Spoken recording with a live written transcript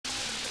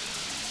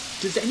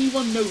Does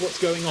anyone know what's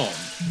going on?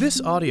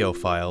 This audio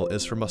file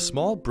is from a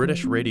small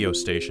British radio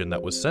station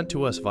that was sent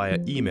to us via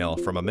email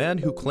from a man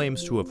who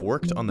claims to have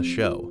worked on the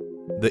show.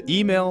 The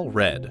email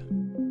read,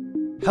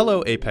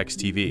 "Hello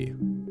ApexTV.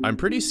 I'm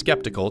pretty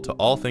skeptical to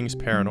all things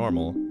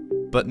paranormal,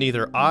 but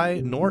neither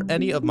I nor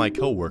any of my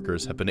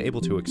co-workers have been able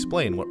to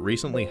explain what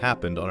recently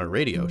happened on our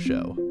radio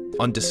show.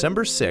 On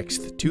December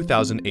 6th,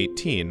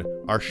 2018,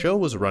 our show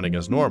was running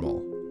as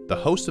normal. The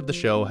host of the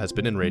show has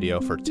been in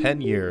radio for 10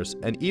 years,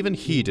 and even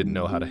he didn't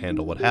know how to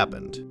handle what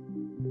happened.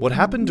 What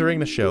happened during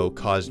the show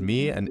caused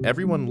me and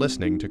everyone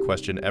listening to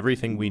question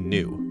everything we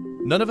knew.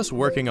 None of us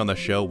working on the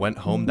show went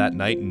home that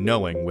night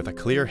knowing with a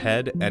clear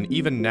head, and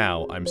even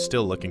now I'm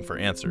still looking for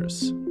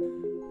answers.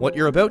 What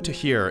you're about to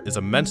hear is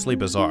immensely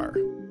bizarre.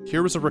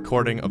 Here was a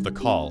recording of the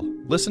call.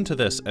 Listen to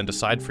this and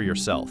decide for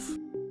yourself."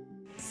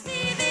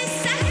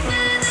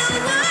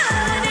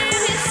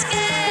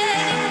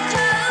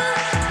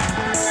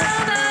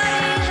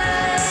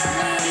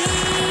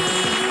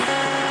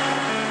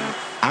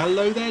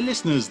 Hello there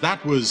listeners,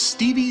 that was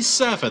Stevie's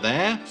Surfer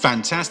there.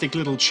 Fantastic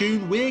little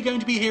tune. We're going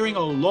to be hearing a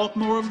lot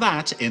more of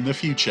that in the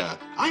future.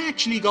 I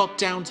actually got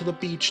down to the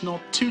beach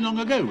not too long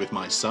ago with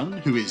my son,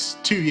 who is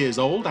 2 years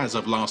old as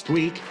of last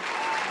week.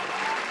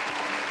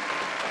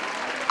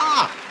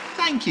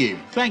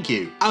 Thank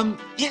you.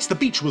 Yes, the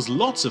beach was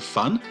lots of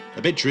fun.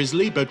 A bit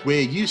drizzly, but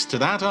we're used to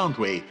that, aren't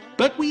we?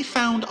 But we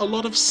found a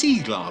lot of sea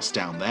glass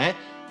down there.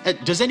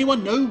 Does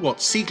anyone know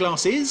what sea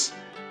glass is?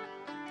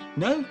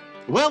 No?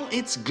 Well,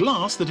 it's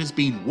glass that has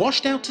been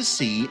washed out to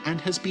sea and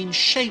has been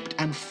shaped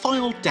and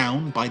filed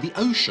down by the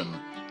ocean.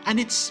 And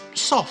it's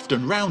soft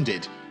and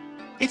rounded.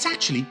 It's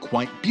actually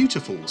quite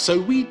beautiful, so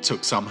we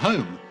took some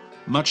home.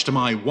 Much to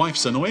my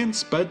wife's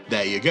annoyance, but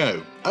there you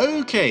go.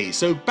 Okay,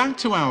 so back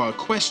to our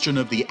question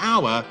of the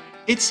hour.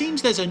 It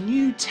seems there's a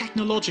new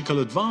technological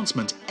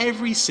advancement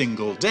every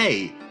single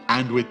day.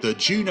 And with the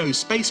Juno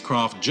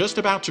spacecraft just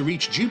about to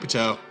reach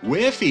Jupiter,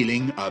 we're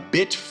feeling a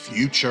bit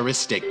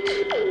futuristic.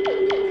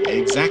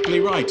 Exactly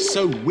right.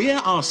 So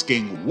we're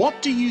asking,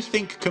 what do you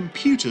think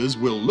computers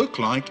will look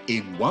like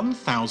in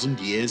 1,000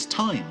 years'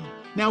 time?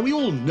 Now, we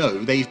all know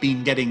they've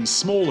been getting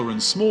smaller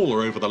and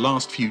smaller over the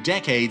last few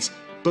decades,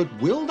 but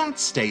will that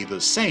stay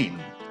the same?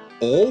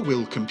 Or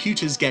will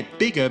computers get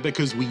bigger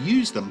because we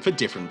use them for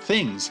different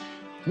things?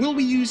 Will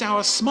we use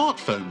our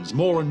smartphones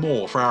more and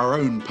more for our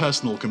own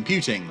personal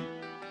computing?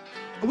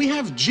 We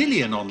have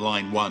Gillian on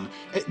line one.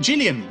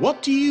 Gillian,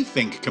 what do you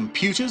think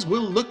computers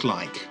will look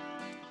like?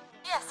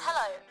 Yes,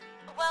 hello.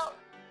 Well,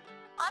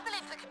 I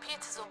believe that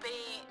computers will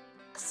be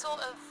sort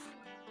of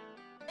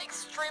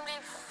extremely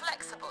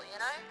flexible, you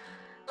know?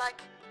 Like,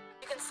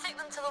 you can stick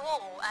them to the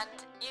wall and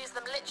use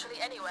them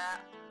literally anywhere.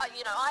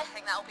 I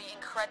think that will be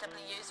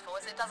incredibly useful,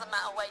 as it doesn't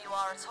matter where you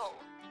are at all.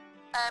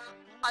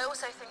 I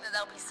also think that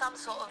there'll be some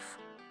sort of,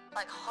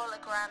 like,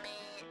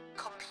 hologrammy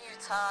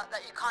computer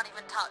that you can't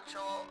even touch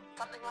or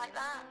something like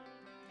that.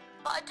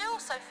 But I do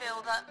also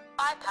feel that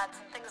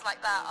iPads and things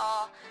like that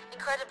are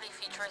incredibly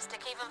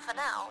futuristic even for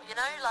now, you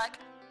know? Like,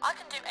 I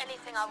can do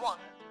anything I want,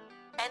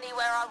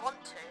 anywhere I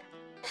want to.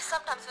 It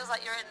sometimes feels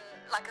like you're in,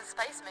 like, a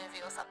space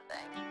movie or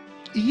something.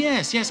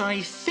 Yes,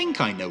 I think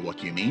I know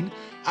what you mean.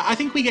 I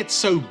think we get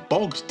so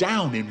bogged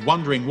down in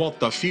wondering what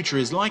the future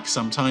is like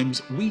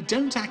sometimes, we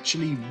don't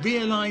actually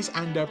realise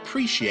and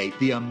appreciate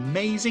the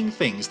amazing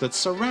things that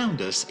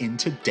surround us in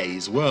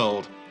today's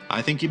world.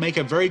 I think you make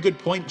a very good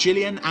point,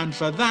 Gillian, and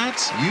for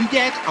that, you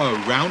get a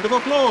round of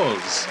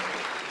applause.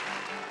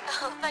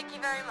 Oh, thank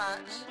you very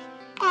much.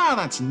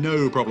 That's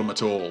no problem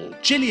at all.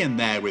 Gillian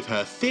there with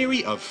her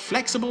theory of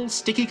flexible,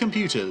 sticky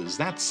computers.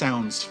 That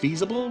sounds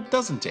feasible,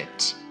 doesn't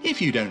it?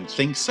 If you don't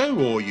think so,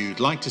 or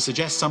you'd like to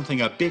suggest something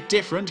a bit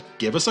different,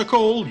 give us a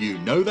call, you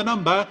know the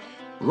number.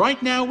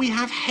 Right now we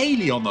have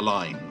Hayley on the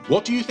line.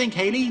 What do you think,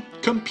 Hayley?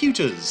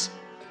 Computers.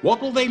 What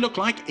will they look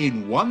like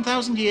in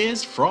 1,000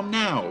 years from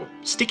now?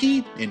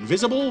 Sticky?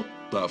 Invisible?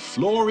 The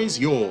floor is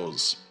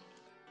yours.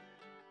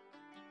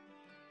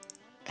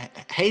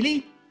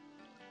 Hayley?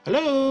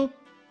 Hello?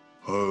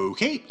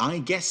 Okay, I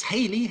guess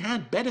Hayley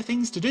had better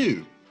things to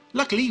do.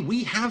 Luckily,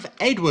 we have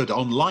Edward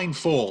on line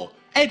 4.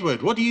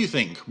 Edward, what do you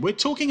think? We're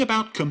talking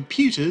about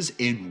computers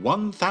in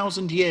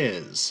 1,000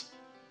 years.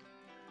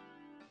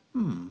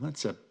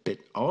 That's a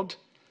bit odd.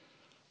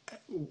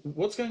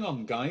 What's going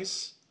on,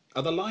 guys?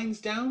 Are the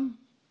lines down?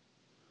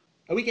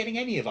 Are we getting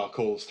any of our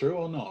calls through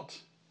or not?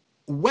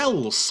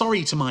 Well,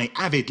 sorry to my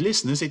avid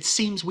listeners, it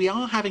seems we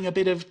are having a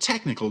bit of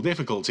technical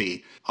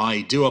difficulty.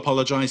 I do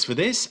apologise for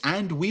this,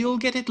 and we'll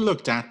get it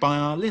looked at by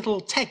our little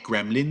tech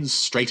gremlins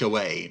straight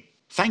away.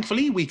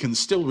 Thankfully, we can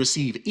still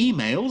receive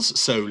emails,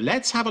 so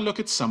let's have a look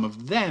at some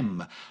of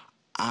them.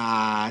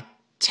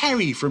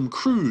 Terry from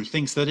Crew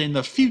thinks that in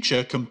the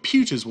future,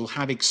 computers will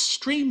have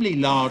extremely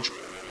large...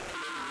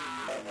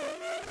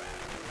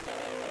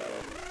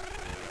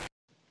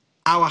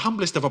 Our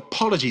humblest of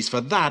apologies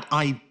for that.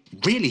 I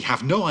really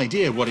have no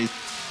idea what is...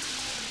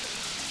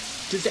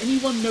 Does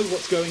anyone know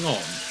what's going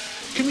on?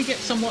 Can we get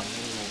somewhat...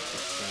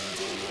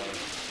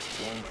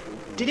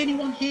 Did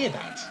anyone hear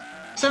that?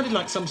 Sounded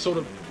like some sort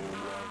of...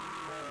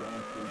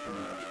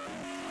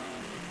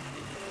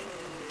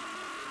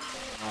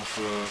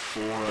 Alpha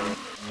 4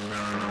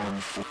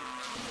 Maryland 4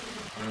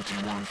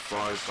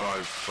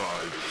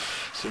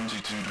 21555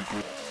 72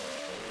 degree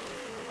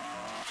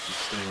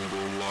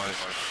sustainable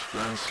life.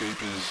 Landscape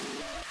is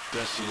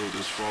desolate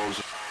as far as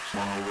a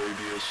mile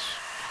radius.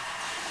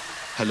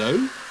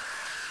 Hello?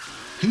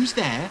 Who's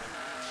there?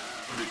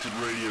 Predicted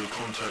radio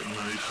contact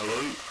made. Hello?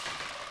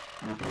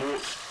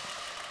 Report.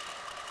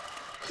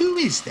 Who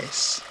is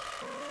this?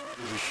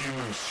 There's a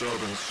human sub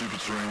and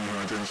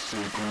superterranean identity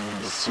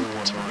agreement of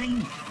 419.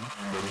 Subterranean?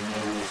 But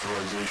no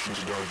authorization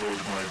to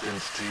divulge my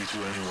identity to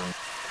anyone.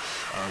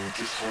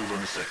 Just hold on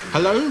a second.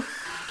 Hello?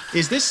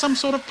 Is this some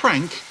sort of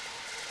prank?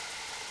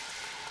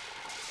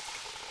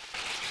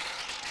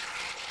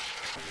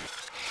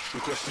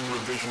 Requesting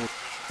revision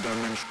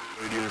dimension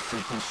radio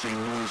frequency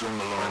noise on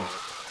the line.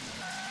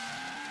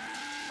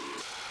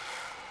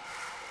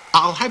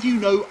 I'll have you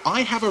know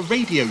I have a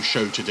radio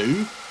show to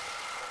do.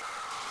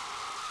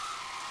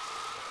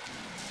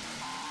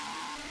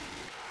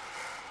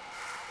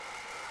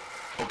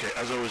 Okay,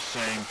 as I was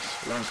saying,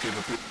 landscape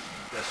a bit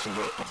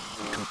desolate.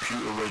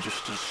 Computer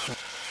registers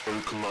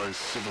localized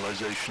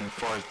civilization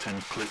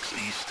 510 clicks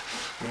east.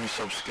 Let me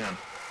sub-scan.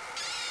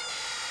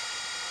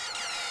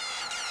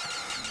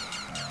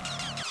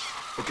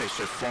 Okay,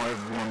 so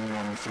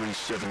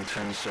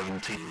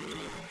 511371017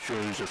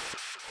 shows a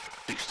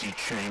 60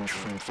 change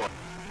from 5.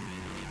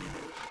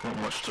 Not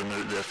much to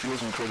note there.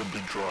 Feels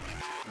incredibly dry.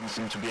 Doesn't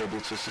seem to be able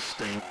to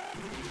sustain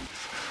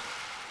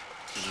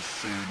of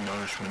food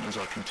nourishment as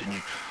I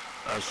continue.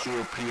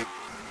 Saw P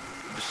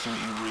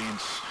vicinity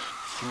reads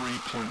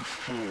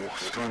 3.4.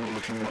 Sky not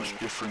looking much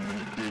different than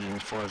it did in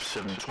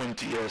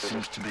 5720. Air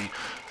seems to be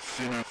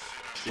thinner.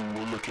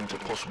 We'll look into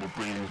possible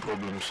breathing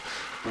problems,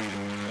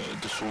 breathing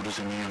disorders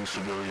in young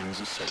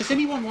civilians, etc. Does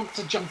anyone want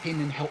to jump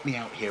in and help me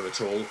out here at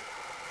all?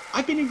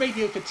 I've been in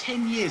radio for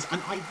 10 years and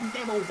I've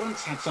never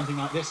once had something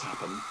like this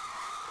happen.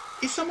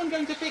 Is someone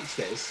going to fix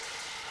this?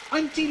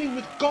 I'm dealing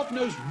with God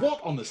knows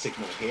what on the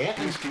signal here and...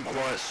 Please keep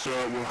quiet, sir.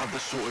 We'll have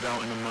this sorted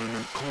out in a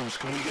moment. Comms,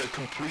 can we get a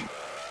complete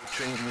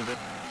changing of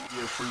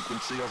radio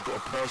frequency? I've got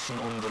a person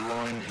on the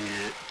line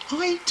here.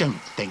 I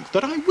don't think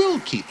that I will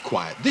keep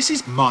quiet. This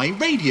is my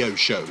radio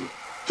show.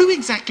 Who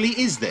exactly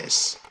is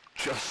this?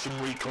 Just some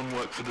recon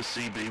work for the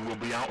CB. We'll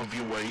be out of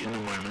your way in a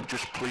moment.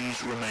 Just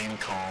please remain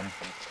calm.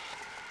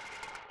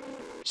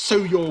 So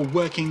you're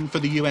working for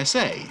the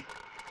USA?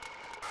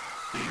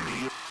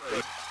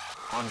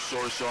 I'm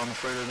sorry, sir. I'm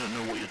afraid I don't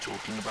know what you're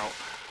talking about.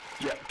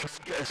 Yeah, can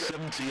we get a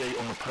 78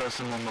 on the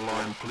person on the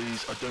line,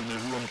 please? I don't know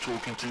who I'm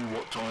talking to,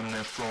 what time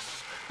they're from.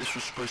 This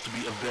was supposed to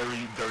be a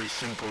very, very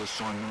simple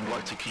assignment. I'd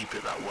like to keep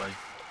it that way.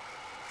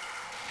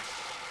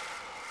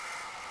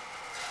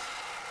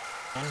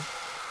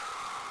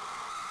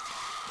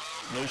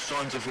 No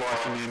signs of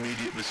life in the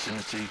immediate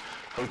vicinity.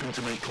 Hoping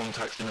to make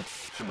contact in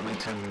approximately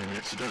 10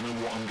 minutes. I don't know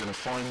what I'm going to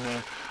find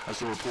there, as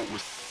the report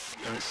was...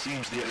 and it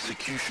seems the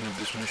execution of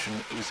this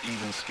mission was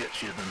even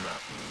sketchier than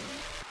that.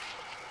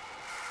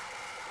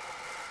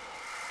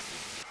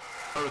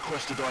 I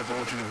request a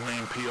divulging of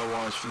main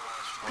POIs for this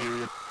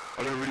period.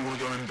 I don't really want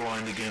to go in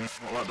blind again,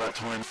 not like that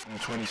time in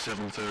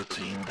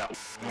 2713. That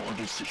was not a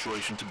good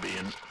situation to be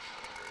in.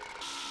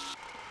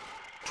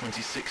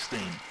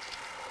 2016.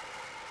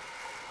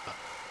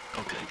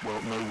 Okay, well,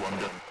 no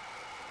wonder.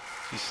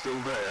 He's still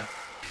there.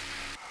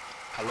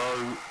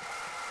 Hello?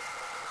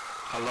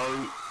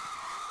 Hello?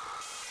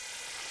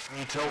 Can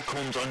you tell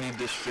comms I need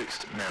this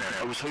fixed now?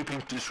 I was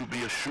hoping this would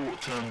be a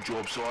short-term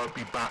job so I'd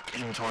be back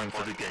in time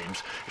for the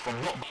games. If I'm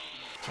not back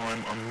in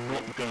time, I'm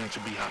not going to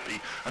be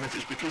happy. And if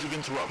it's because of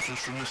interruptions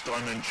from this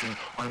dimension,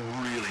 I'm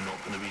really not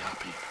going to be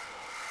happy.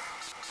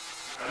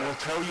 I'll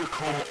tell you,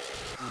 comm,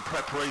 the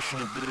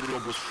preparation of the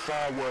job was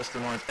far worse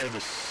than I've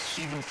ever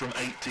seen, even from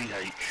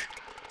 8TH.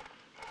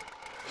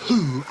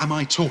 Who am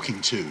I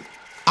talking to?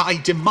 I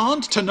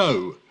demand to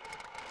know.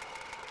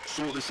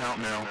 Sort this out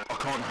now. I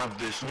can't have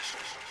this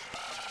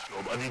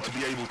job. I need to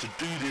be able to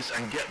do this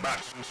and get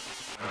back.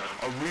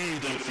 I really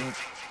don't think...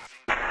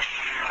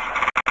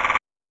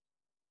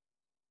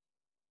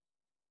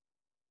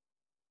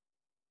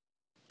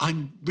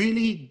 I'm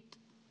really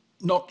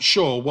not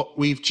sure what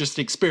we've just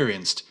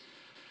experienced.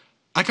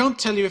 I can't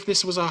tell you if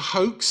this was a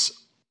hoax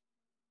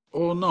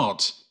or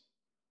not.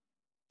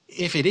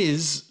 If it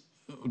is,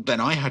 then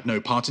I had no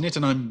part in it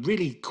and I'm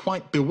really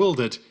quite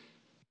bewildered.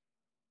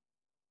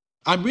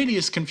 I'm really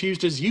as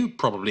confused as you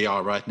probably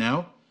are right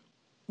now.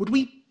 Would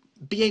we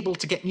be able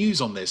to get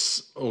news on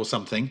this or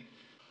something?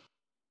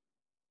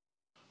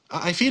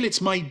 I feel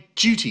it's my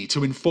duty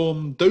to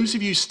inform those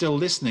of you still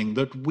listening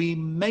that we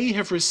may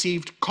have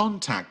received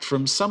contact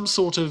from some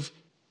sort of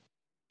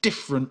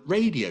different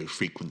radio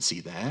frequency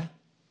there.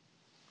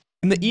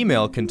 In the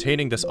email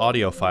containing this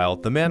audio file,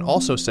 the man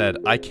also said,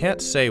 "I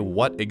can't say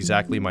what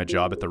exactly my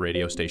job at the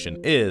radio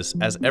station is,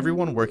 as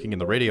everyone working in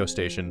the radio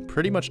station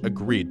pretty much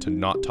agreed to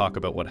not talk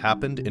about what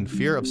happened in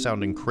fear of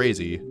sounding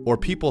crazy or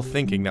people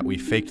thinking that we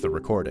faked the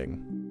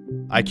recording.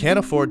 I can't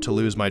afford to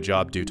lose my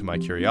job due to my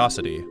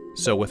curiosity,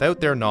 so without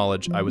their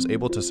knowledge, I was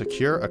able to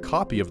secure a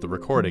copy of the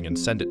recording and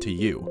send it to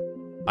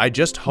you. I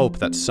just hope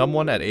that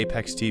someone at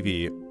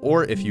ApexTV,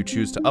 or if you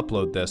choose to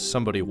upload this,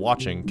 somebody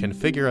watching can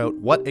figure out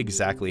what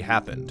exactly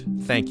happened.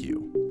 Thank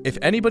you. If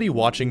anybody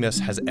watching this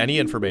has any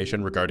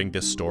information regarding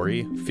this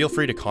story, feel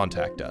free to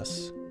contact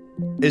us.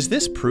 Is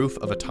this proof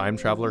of a time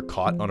traveler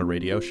caught on a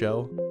radio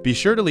show? Be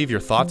sure to leave your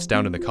thoughts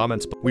down in the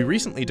comments. We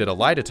recently did a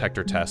lie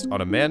detector test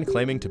on a man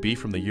claiming to be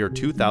from the year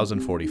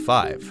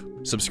 2045.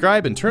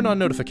 Subscribe and turn on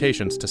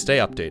notifications to stay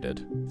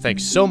updated.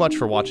 Thanks so much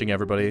for watching,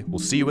 everybody. We'll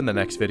see you in the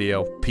next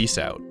video. Peace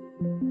out.